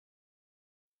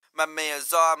My man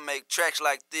Czar make tracks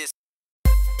like this.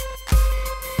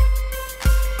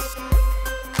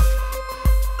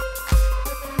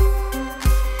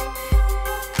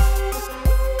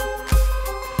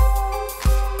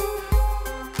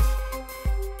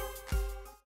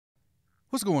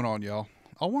 What's going on, y'all?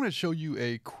 I want to show you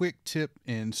a quick tip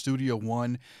in Studio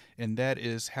One, and that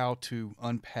is how to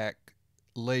unpack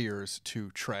layers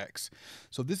to tracks.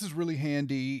 So this is really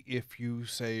handy if you,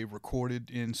 say, recorded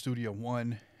in Studio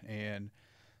One and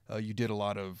you did a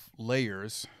lot of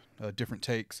layers, different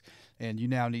takes, and you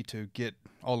now need to get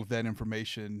all of that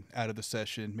information out of the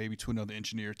session, maybe to another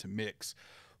engineer to mix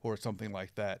or something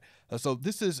like that. So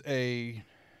this is a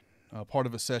part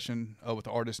of a session with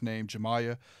the artist named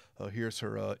Jemiah. Here's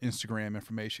her Instagram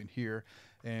information here.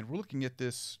 And we're looking at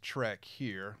this track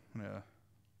here. I'm going to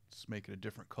just make it a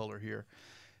different color here.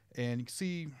 And you can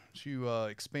see to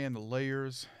expand the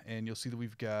layers, and you'll see that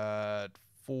we've got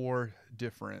 4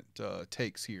 different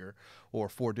takes here, or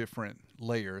 4 different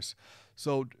layers.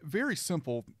 So very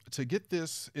simple to get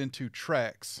this into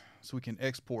tracks so we can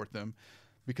export them,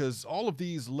 because all of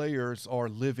these layers are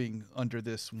living under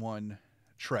this one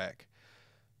track.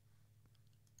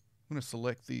 I'm going to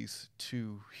select these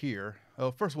 2 here.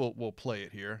 First we'll play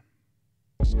it here.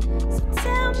 So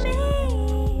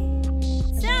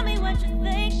tell me what you're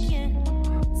thinking.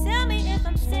 Tell me if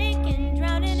I'm sinking,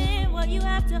 drowning in what you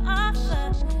have to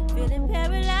offer. Feeling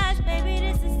paralyzed, baby,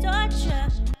 this is torture.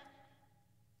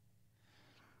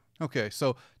 Okay,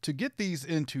 so to get these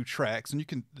into tracks, and you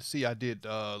can see I did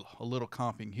a little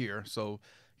comping here. So,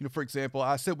 you know, for example,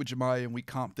 I sat with Jemiah and we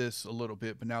comped this a little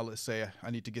bit, but now let's say I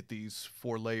need to get these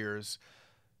 4 layers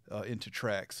into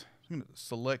tracks. I'm going to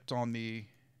select on the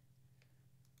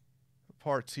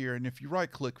parts here, and if you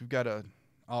right click, we've got an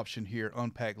option here,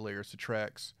 unpack layers to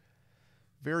tracks.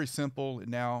 Very simple, and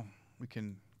now we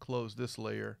can close this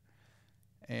layer,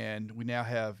 and we now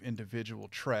have individual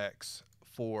tracks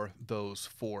for those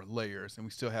 4 layers, and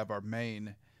we still have our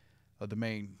main the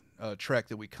main track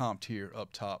that we comped here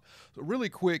up top. So really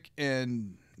quick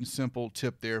and simple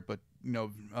tip there, but you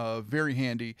know, very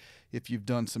handy if you've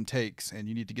done some takes and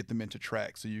you need to get them into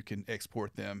tracks so you can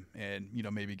export them and, you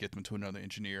know, maybe get them to another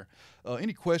engineer.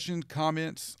 Any questions,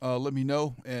 comments, let me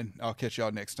know, and I'll catch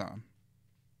y'all next time.